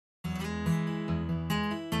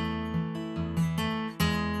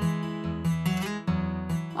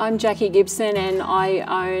I'm Jackie Gibson and I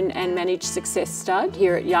own and manage Success Stud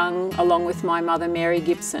here at Young along with my mother Mary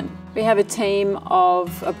Gibson. We have a team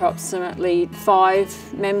of approximately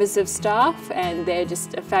 5 members of staff and they're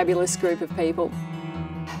just a fabulous group of people.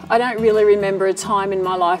 I don't really remember a time in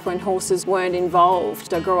my life when horses weren't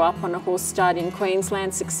involved. I grew up on a horse stud in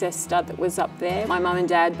Queensland, Success Stud, that was up there. My mum and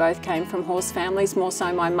dad both came from horse families, more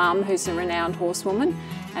so my mum, who's a renowned horsewoman,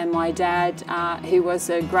 and my dad, who was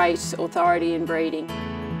a great authority in breeding.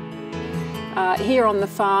 Here on the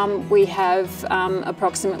farm we have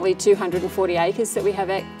approximately 240 acres that we have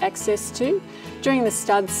access to. During the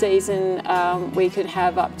stud season we could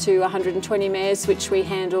have up to 120 mares which we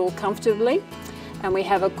handle comfortably, and we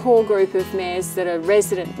have a core group of mares that are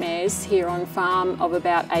resident mares here on farm of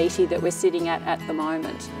about 80 that we're sitting at the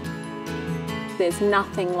moment. There's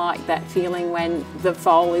nothing like that feeling when the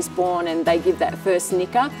foal is born and they give that first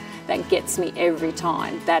nicker. That gets me every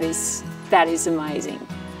time. That is amazing.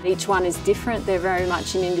 Each one is different, they're very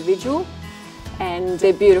much an individual and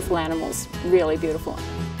they're beautiful animals, really beautiful.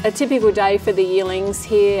 A typical day for the yearlings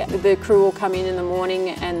here, the crew will come in the morning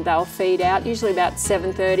and they'll feed out, usually about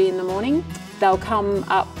 7:30 in the morning. They'll come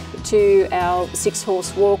up to our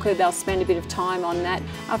 6-horse walker, they'll spend a bit of time on that.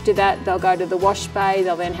 After that they'll go to the wash bay,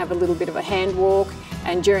 they'll then have a little bit of a hand walk,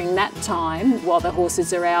 and during that time, while the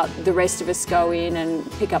horses are out, the rest of us go in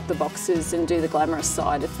and pick up the boxes and do the glamorous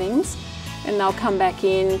side of things. And they'll come back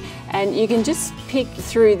in and you can just pick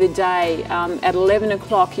through the day. At 11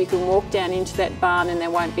 o'clock you can walk down into that barn and there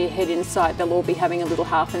won't be a head in sight. They'll all be having a little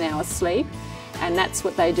half an hour sleep, and that's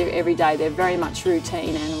what they do every day. They're very much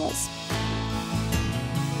routine animals.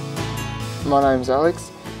 My name's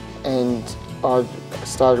Alex and I've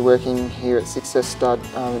started working here at Success Stud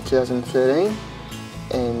in 2013,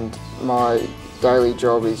 and my daily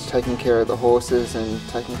job is taking care of the horses and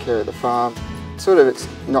taking care of the farm. It's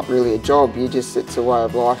not really a job, it's a way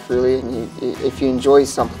of life really, and if you enjoy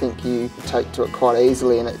something you take to it quite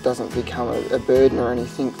easily and it doesn't become a burden or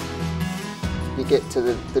anything. You get to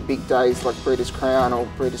the big days like Breeders' Crown or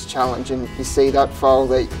Breeders' Challenge and you see that foal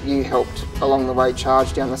that you helped along the way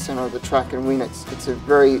charge down the centre of the track and win. It's a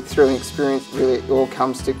very thrilling experience. Really, it all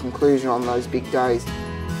comes to conclusion on those big days.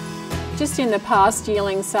 Just in the past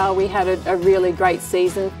yearling sale we had a really great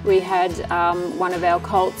season. We had one of our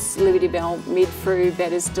colts, Liberty Bell Midfru,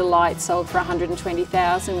 Bettor's Delight, sold for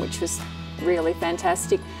 $120,000, which was really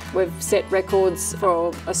fantastic. We've set records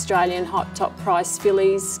for Australian hot top price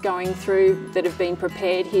fillies going through that have been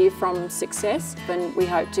prepared here from Success, and we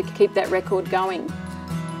hope to keep that record going.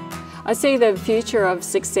 I see the future of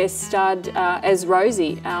Success Stud as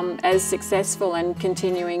rosy, as successful and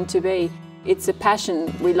continuing to be. It's a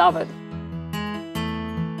passion, we love it.